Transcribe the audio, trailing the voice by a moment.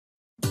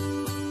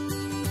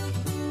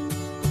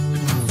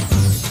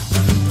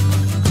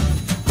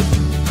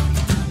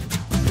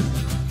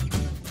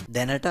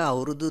දැනට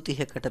අවුරුදු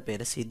 30කට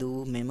පෙර සිදු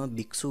වූ මෙම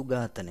භික්ෂු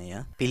ඝාතනය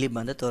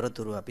පිළිබඳ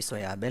තොරතුරු අපි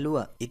සොයා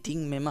බැලුවා. ඉතින්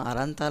මෙම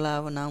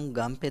අරන්තලාව නම්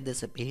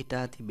ගම්පෙදෙස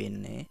පිහිටා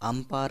තිබෙන්නේ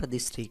අම්පාර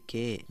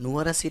දිස්ත්‍රික්කයේ.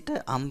 නුවර සිට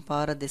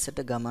අම්පාර දෙසට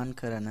ගමන්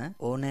කරන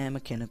ඕනෑම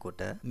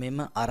කෙනෙකුට මෙම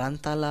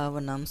අරන්තලාව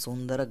නම්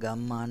සුන්දර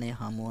ගම්මානය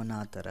හමුවන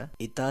අතර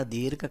ඉතා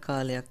දීර්ඝ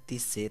කාලයක්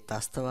තිස්සේ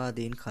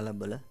ත්‍රස්තවාදීන්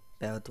කලබල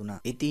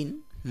පැවතුණා. ඉතින්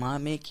මා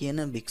මේ කියන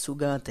භික්ෂු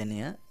ඝාතනය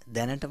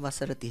දැනට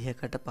වසර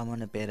 30කට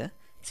පමණ පෙර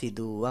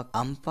සිදුවක්.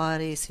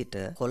 අම්පාරේ සිට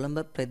කොළඹ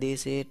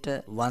ප්‍රදේශයට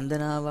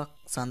වන්දනාවක්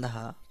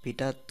සඳහා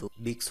පිටත් වූ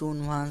භික්ෂූන්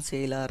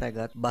වහන්සේලා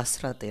රැගත් බස්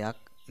රථයක්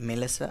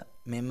මෙලෙස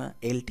මෙම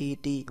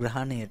LTT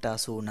ග්‍රහණයට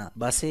අසු වුණා.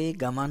 බසයේ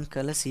ගමන්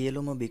කළ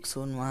සියලුම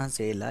භික්ෂූන්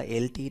වහන්සේලා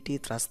LTT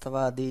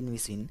ත්‍රස්තවාදීන්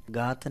විසින්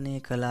ඝාතනය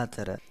කළ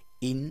අතර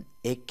ඉන්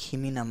එක්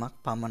හිමිනමක්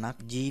පමණක්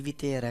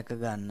ජීවිතය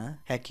රැකගන්න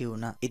හැකි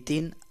වුණා.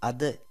 ඉතින්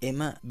අද එම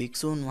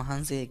භික්ෂූන්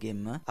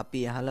වහන්සේගෙන්ම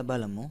අපි අහලා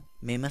බලමු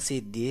මෙම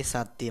සිද්ධියේ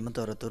සත්‍යම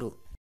තොරතුරු.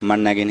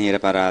 මන්නගිනහිර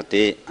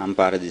පරාතේ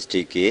අම්පාර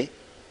දිස්ත්‍රික්කයේ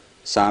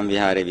සාම්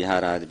විහාරේ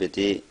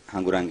විහාරාධිපති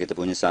හඟුරංගිත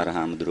පුණ්‍යසාර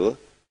හාමුදුරුවෝ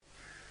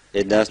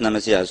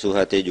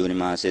 1987 ජූනි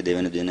මාසයේ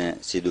දෙවන දින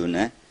සිදුවන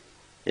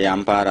ඒ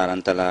අම්පාර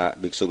අරන්තලා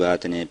භික්ෂු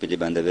ඝාතනය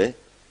පිළිබඳව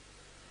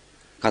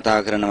කතා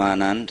කරනවා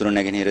නම්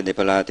තුරුණැගිනහිර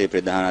දෙපළාතේ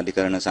ප්‍රධාන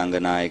අධිකරණ සංඝ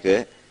නායක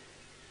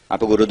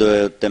අප ගුරුදෝය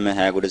උත්තම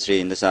හැගොඩ ශ්‍රී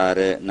ඉන්දසාර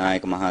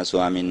නායක මහා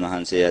ස්වාමින්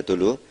වහන්සේ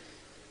ඇතුළු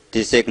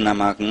 31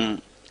 නමක්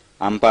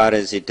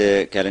අම්පාරේ සිට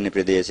කැලණි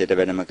ප්‍රදේශයට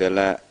වැඩම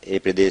කළා. ඒ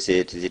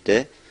ප්‍රදේශයේ සිට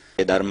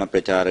ධර්ම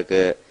ප්‍රචාරක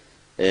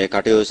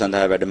කටයුතු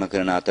සඳහා වැඩම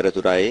කරන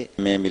අතරතුරයි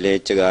මේ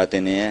මිලේච්ඡ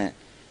ඝාතනය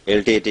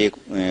LTT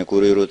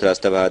කුරියුරු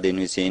ත්‍රස්තවාදීන්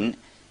විසින්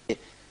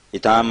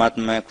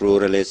ඊ타මාත්ම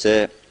ක්‍රූර ලෙස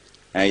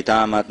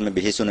ඊ타මාත්ම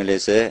බිහිසුන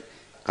ලෙස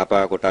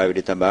කපා කොටා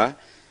විදි තබා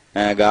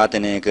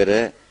ඝාතනය කර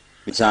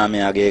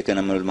විසාමයේ අගය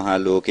කරන මුල් මහා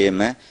ලෝකයේම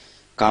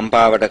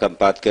කම්පාවට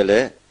කම්පාත් කළ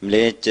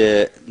මිලේච්ඡ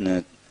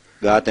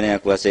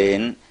ඝාතනයක්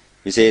වශයෙන්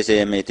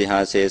විශේෂයෙන්ම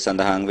ඉතිහාසයේ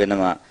සඳහන්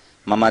වෙනවා.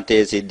 මමත්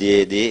ඒ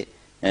සිද්ධියේදී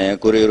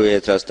කුරියුරුවේ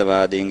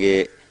ත්‍රස්තවාදීන්ගේ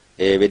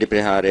ඒ වෙඩි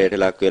ප්‍රහාරයට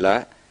ලක් වෙලා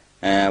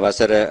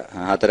වසර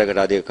 4කට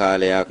අධික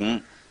කාලයක්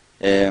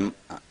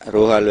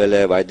රෝහල් වල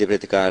වෛද්‍ය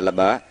ප්‍රතිකාර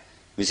ලබා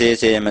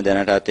විශේෂයෙන්ම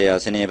දැනටත් ඒ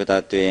අසනීප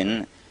තත්වයෙන්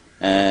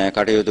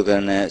කටයුතු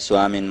කරන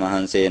ස්වාමින්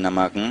වහන්සේ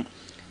නමක්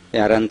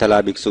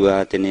අරන්තලා භික්ෂු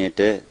ඝාතනයේට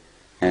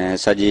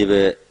සජීව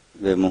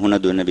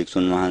මුහුණ දුන්න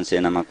භික්ෂුන්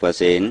වහන්සේ නමක්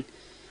වශයෙන්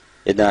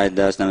එදා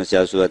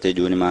 1987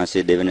 ජූනි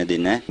මාසයේ දෙවන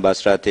දින බස්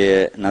රථය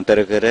නතර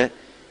කර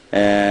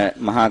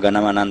මහා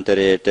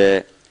ගණවනාන්තරයට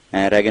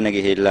රැගෙන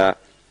ගිහිල්ලා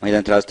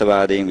මහිතන්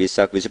ත්‍රස්තවාදීන්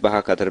 20ක්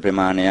 25ක් අතර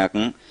ප්‍රමාණයක්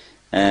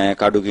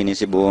කඩු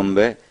කිනිසි බෝම්බ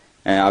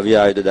අවි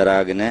ආයුධ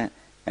දරාගෙන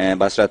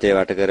බස් රථය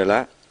වට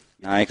කරලා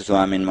නායක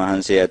ස්වාමින්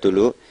වහන්සේ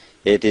ඇතුළු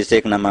ඒ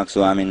 31 නමක්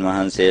ස්වාමින්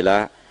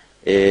වහන්සේලා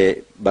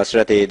ඒ බස්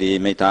රථයේදී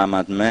මේ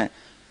තාමත්ම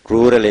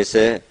ක්‍රූර ලෙස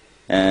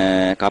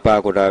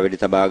කපා කොටා වෙඩි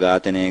තබා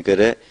ඝාතනය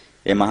කර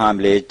ඒ මහා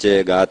ම්ලේච්ඡ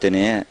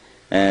ඝාතනය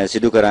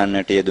සිදු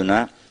කරන්නට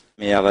යෙදුනා.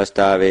 මේ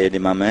අවස්ථාවේදී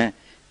මම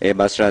ඒ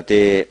බස්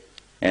රථයේ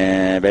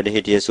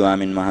වැඩහිටිය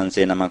ස්වාමින්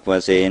වහන්සේ නමක්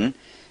වශයෙන්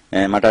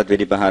මටත්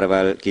වෙඩි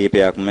පහරවල්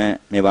කීපයක්ම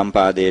මේ වම්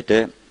පාදයට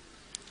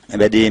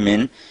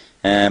වැදීමෙන්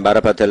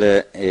බරපතල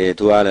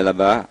තුවාල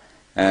ලබා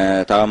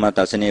තවමත්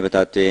අසනීප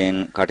තත්වයෙන්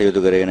කටයුතු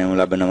කරගෙන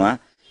ලබනවා.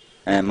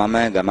 මම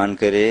ගමන්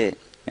කරේ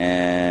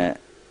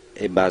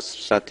ඒ බස්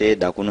රථයේ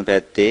දකුණු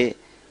පැත්තේ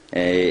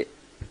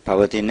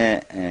පවතින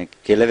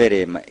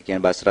කෙළවරේම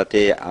කියන්නේ බස්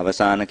රථයේ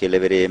අවසාන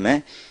කෙළවරේම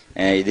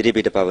ඉදිරි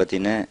පිට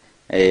පවතින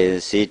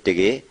සීට්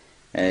එකේ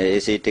ඒ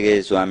සීට්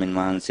එකේ ස්වාමින්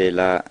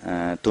වහන්සේලා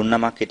 3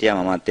 නමක් හිටියා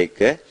මමත් එක්ක.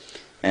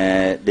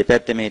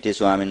 දෙපැත්තෙම හිටිය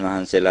ස්වාමින්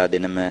වහන්සේලා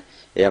දෙනම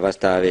ඒ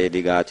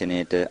අවස්ථාවේදී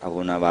ඝාතනයේට අහු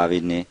වුණා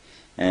වාවින්නේ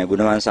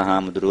ගුණවංශ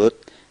හාමුදුරුවොත්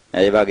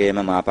ඒ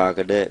වගේම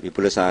මාපාකඩ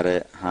විපුලසාර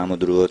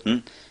හාමුදුරුවොත්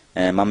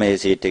මම ඒ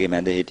සීට් එකේ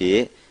මැද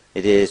හිටියේ.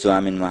 ඉතින් ඒ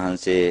ස්වාමින්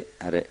වහන්සේ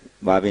අර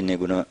වාවින්නේ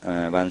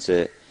ගුණවංශ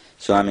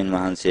ස්වාමින්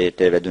වහන්සේට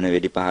වැදුන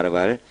වෙඩි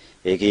පහරවල්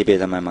ඒ කීපේ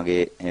තමයි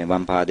මගේ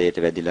වම් පාදයට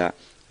වැදිලා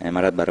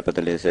මරත්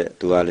බරපතල ලෙස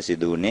තුවාල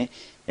සිදු වුණේ.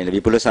 එළ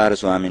විපුලසාර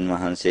ස්වාමින්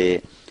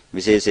වහන්සේ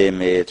විශේෂයෙන්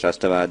මේ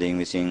ත්‍රස්තවාදීන්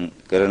විසින්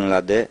කරන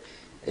ලද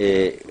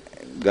ඒ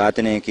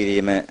ඝාතනය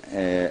කිරීම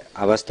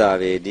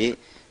අවස්ථාවේදී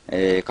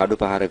කඩු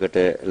පහරකට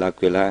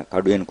ලක් වෙලා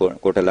කඩුවෙන්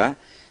කොටලා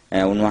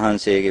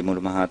උන්වහන්සේගේ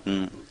මුළු මහත්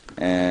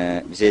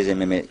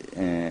විශේෂයෙන්ම මේ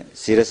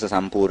සිරස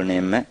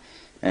සම්පූර්ණයෙන්ම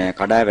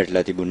කඩා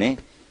වැටිලා තිබුණේ.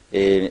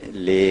 ඒ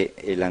ලේ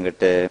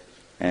ළඟට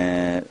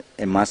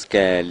මස්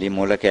කෑලි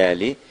මොළ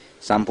කෑලි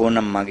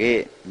සම්පූර්ණයෙන් මගේ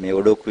මේ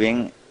ඔඩොක්කුවෙන්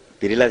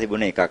පිරීලා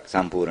තිබුණ එකක්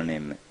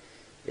සම්පූර්ණයෙන්ම.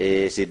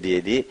 ඒ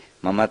සිද්ධියේදී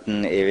මමත්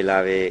ඒ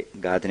වෙලාවේ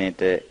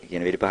ඝාතනයේට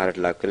කියන වෙඩිපහරට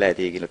ලක් වෙලා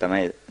ඇති කියලා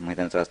තමයි මම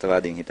හිතන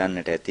ත්‍රස්තවාදීන්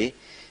හිතන්නට ඇති.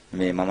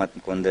 මේ මමත්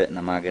කොන්ද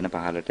නමාගෙන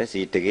පහලට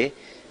සීට් එකේ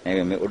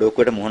මේ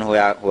ඔඩොක්කුවට මුහුණ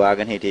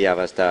හොයාගෙන හිටිය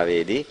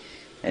අවස්ථාවේදී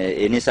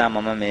ඒ නිසා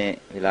මම මේ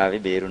වෙලාවේ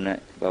බේරුණ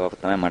බව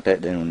තමයි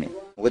මට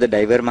දැනුනේ. මොකද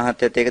ඩ්‍රයිවර්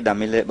මහත්තයත් එක්ක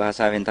දමිළ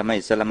භාෂාවෙන් තමයි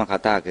ඉස්සලම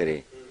කතා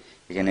කරේ.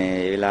 ඒ කියන්නේ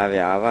ඒ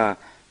වෙලාවේ ආවා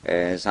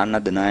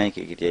සන්නද්ධ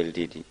නායකයෙක් හිටිය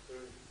LTT.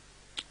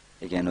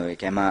 ඒ කියන්නේ ඔය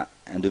කැම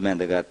ඇඳුම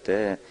ඇඳගත්ත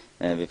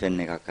විපෙන්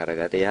එකක්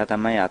අරගත්ත. එයා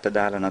තමයි අත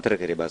දාලා නතර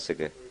කරේ බස්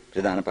එක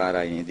ප්‍රධාන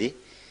පාරායිනේදී.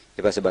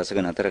 ඊට පස්සේ බස් එක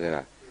නතර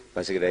කරා.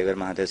 බස් එකේ ඩ්‍රයිවර්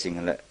මහත්තයා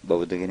සිංහල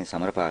බෞද්ධ කෙනෙක්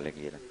සමරපාල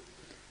කියලා.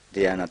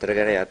 ඉතින් යා නතර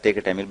කරේ යත්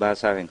එක්ක තමිල්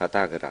භාෂාවෙන්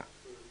කතා කරා.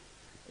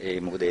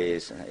 මොකද ඒ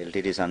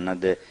LTT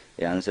සන්නද්ධ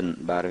යන්සන්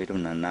බාර හිටපු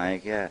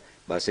නායකයා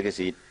බස්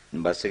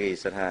එකේ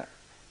ඉස්සරහා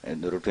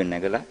දොරටුවෙන්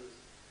නැගලා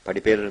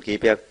පඩිපෙළ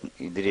කීපයක්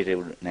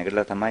ඉදිරියට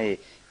නැගලා තමයි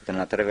එතන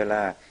නතර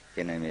වෙලා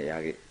කියන්නේ මේ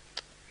යාගේ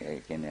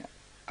කියන්නේ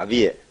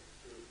අවිය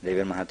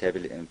දෙවියන් මහත්තයා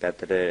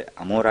පැත්තට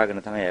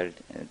අමෝරාගෙන තමයි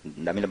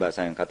දමිළ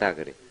භාෂාවෙන් කතා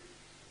කරේ.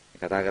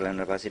 කතා කරලා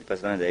ඉන්න පස්සේ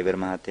තමයි දෙවියන්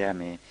මහත්තයා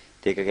මේ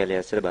තේක කැලේ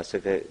ඇස්සට බස්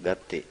එක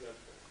ගත්තේ.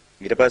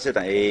 ඊට පස්සේ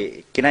තමයි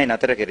ඒ කිනයි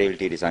නතර කරේ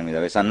LTT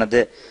සංවිධානය. සන්නද්ධ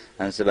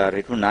අංශභාර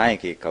හිටපු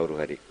නායකයෙක් කවුරු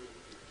හරි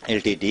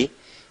LTT.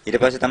 ඊට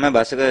පස්සේ තමයි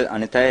බස් එක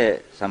අනිත් අය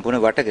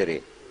සම්පූර්ණ වට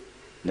කරේ.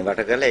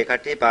 වට කරලා ඒ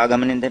කට්ටිය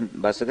පාගමනින් දැන්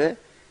බස් එක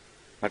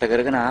වට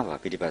කරගෙන ආවා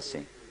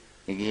පිටිපස්සෙන්.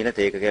 ඒ ගිහිලා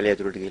තේක කැලේ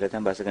ඇතුළට ගිහිලා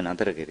තමයි බස් එක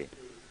නතර කරේ.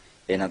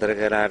 ඒ නතර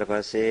කරාට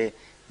පස්සේ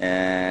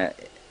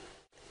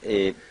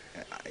ඒ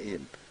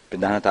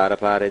ප්‍රධාන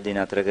තාරපාරේදී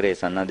නතර කරේ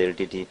සන්නද්ධ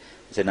LTT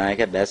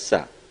සේනායකයා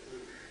බැස්සා.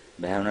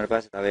 බැහැ වුණාට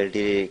පස්සේ තව LTT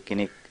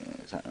කෙනෙක්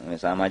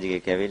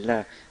සමාජිකයෙක්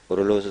ඇවිල්ලා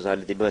ඔරලෝසු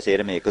සල්ලි තිබ්බා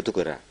සේරම එකතු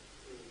කරා.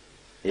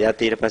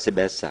 එයාත් ඊට පස්සේ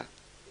බැස්සා.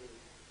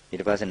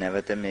 ඊට පස්සේ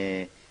නැවත මේ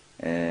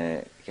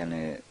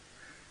කියන්නේ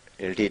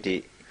LTT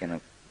කියන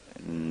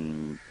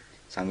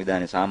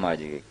සංවිධානයේ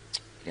සමාජිකයෙක්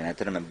කියන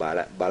ඇත්තටම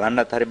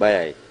බලන්නත් හරි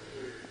බයයි.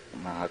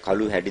 මහා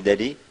කළු හැඩි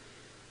දැඩි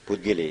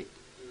පුද්ගලයෙක්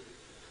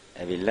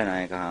ඇවිල්ලා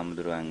නායක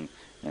හාමුදුරුවන්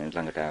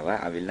ළඟට ආවා.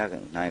 අවිල්ලා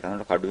නායක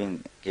හාමුදුරුවෝ කඩුවෙන්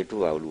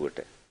කෙටුවා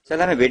ඔළුවට.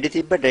 සලාමේ වෙඩි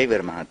තිබ්බ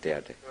ඩ්‍රයිවර්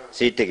මහත්තයාට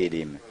සීට්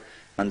එකේදීම.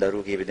 මම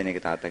දරුවෝ කීප දෙනෙක්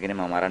තාත්තා කෙනෙක්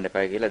මම අරන්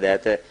එපා කියලා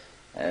දෑත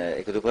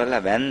එකතු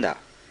කරලා වැන්දා.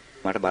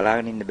 මට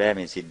බලාගෙන ඉන්න බෑ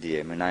මේ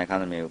සිද්ධිය. මේ නායක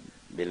හාමුදුරුවෝ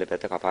මේ බෙල්ල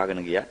පැත්ත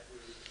කපාගෙන ගියා.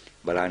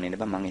 බලාගෙන ඉන්න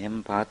බෑ මම එහෙම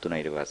පාත් වුණා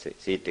ඊට පස්සේ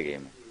සීට්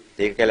එකේම.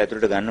 ඒක කැල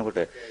ඇතුළට ගන්නකොට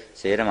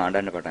සේරම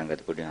අඬන්න පටන්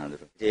ගත්ත පොඩි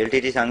හාමුදුරුවෝ.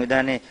 LTT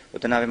සංවිධානයේ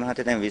උතනාවේ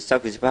මහත්තයා දැන්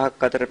 20ක්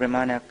 25ක් අතර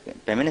ප්‍රමාණයක්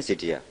පැමිණ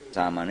සිටියා.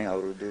 සාමාන්‍යයෙන්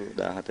අවුරුදු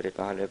 14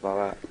 15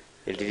 පවා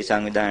LTT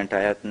සංවිධානයට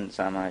අයත්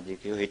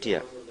සමාජිකයෝ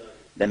හිටියා.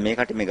 දැන් මේ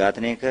කටි මේ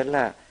ඝාතනය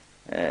කරලා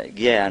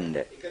ගියා යන්න.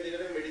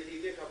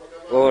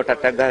 ඕ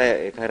ටට්ටක්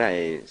ගාලා කරා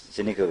ඒ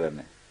සිනිකවම.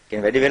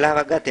 කියන්නේ වැඩි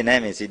වෙලාවක් ගත්තේ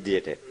නැහැ මේ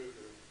සිද්ධියට.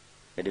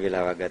 වැඩි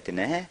වෙලාවක් ගත්තේ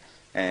නැහැ.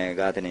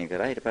 ඝාතනය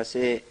කරා. ඊට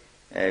පස්සේ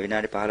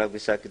විනාඩි 15ක්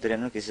 20ක් විතර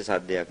යනකොට කිසි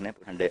සද්දයක්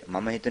නැහැ.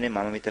 මම හිතුනේ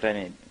මම විතරයි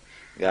මේ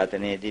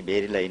ඝාතනයේදී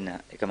බේරිලා ඉන්න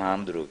එකම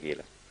හාමුදුරුවෝ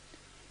කියලා.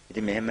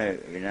 ඉතින් මෙහෙම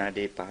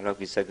විනාඩි 15ක්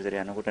 20ක් විතර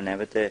යනකොට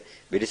නැවත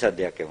වෙඩි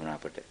සද්දයක් ඇහුණා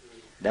අපට.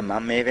 දැන්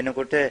මම මේ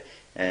වෙනකොට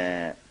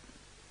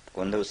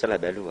කොන්ද උස්සලා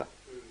බැලුවා.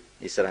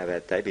 ඉස්සරහ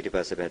පැත්තයි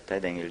පිටිපස්ස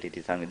පැත්තයි දැන් LTT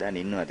සංවිධානය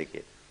ඉන්නවද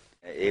කියලා.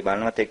 ඒ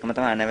බලනවත් එක්කම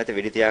තමයි නැවත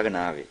වෙඩි තියාගෙන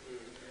ආවේ.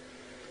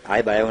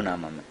 ආයි බය වුණා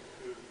මම.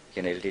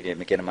 කියන්නේ LTT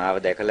මේ කියන මාව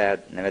දැකලා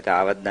නැවත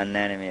ආවත්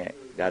දන්නේ නැහැ මේ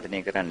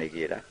ඝාතනය කරන්නයි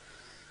කියලා.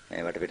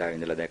 මේ වටපිටාව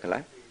ඉඳලා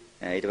දැකලා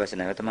ඊට පස්සේ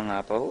නැවත මම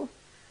ආපහු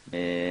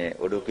මේ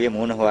ඔඩුකුවේ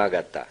මූණ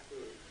හොයාගත්තා.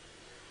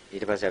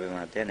 ඊට පස්සේ අපි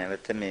මහත්තයා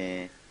නැවත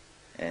මේ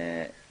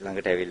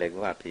ළඟට ඇවිල්ලා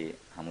ගිහුවා අපි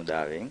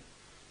හමුදාවෙන්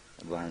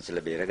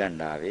වහන්සලා බේර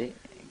ගන්න ආවේ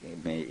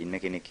මේ ඉන්න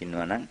කෙනෙක්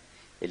ඉන්නවා නම්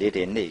එළියට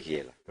එන්නේ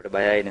කියලා. අපිට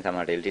බයයිනේ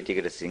තමයි LTT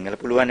එකට සිංහල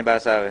පුළුවන්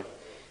භාෂාව.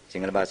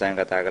 සිංහල භාෂාවෙන්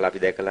කතා කරලා අපි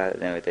දැකලා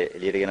නැවත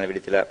එළියට ගෙනලා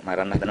විදිතලා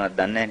මරන්න හදනවද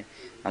දන්නේ නැහැනේ.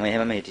 මම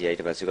එහෙමම හිටියා.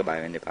 ඊට පස්සේ බය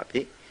වෙන්න එපා.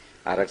 අපි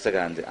ආරක්ෂක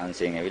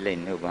අංශයෙන් ඇවිල්ලා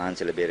ඉන්නේ ඔබ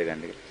වහන්සේලා බේර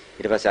ගන්න කියලා.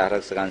 ඊට පස්සේ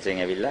ආරක්ෂක අංශයෙන්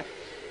ඇවිල්ලා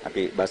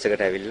අපි බස්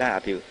එකට ඇවිල්ලා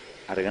අපි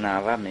අරගෙන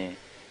ආවා මේ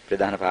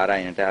ප්‍රධාන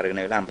පාරායිනට අරගෙන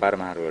ඇවිල්ලා අම්පාර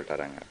මහරුවලට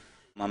අරන් ආවා.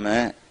 මම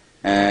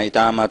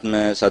ඊ타මාත්ම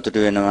සතුටු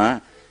වෙනවා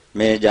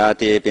මේ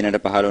ජාතියේ පිනට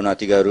පහළ වුණ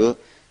අතිගරු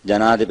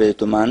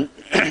ජනාධිපතිතුමන්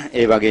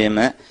ඒ වගේම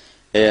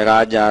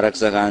රාජ්‍ය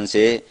ආරක්ෂක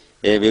අංශයේ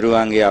ඒ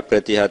විරුවන්ගේ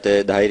අප්‍රතිහත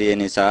ධෛර්යය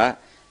නිසා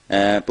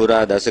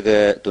පුරා දශක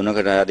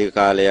 3කට අධික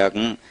කාලයක්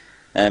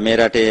මේ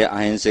රටේ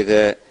අහිංසක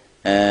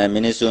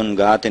මිනිසුන්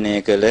ඝාතනය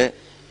කළ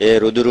ඒ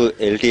රුදුරු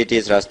LTT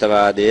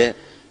ත්‍රස්තවාදය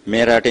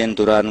මේ රටෙන්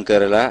තුරන්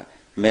කරලා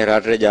මේ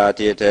රටේ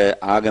ජාතියට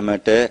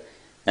ආගමට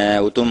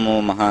උතුම්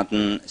වූ මහත්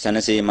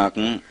සැනසීමක්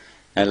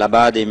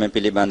ලබා දීම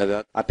පිළිබඳව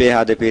අපේ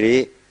හදපිරි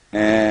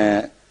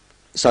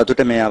සතුට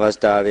මේ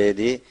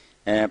අවස්ථාවේදී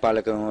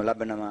පළ කරනු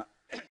ලබනවා.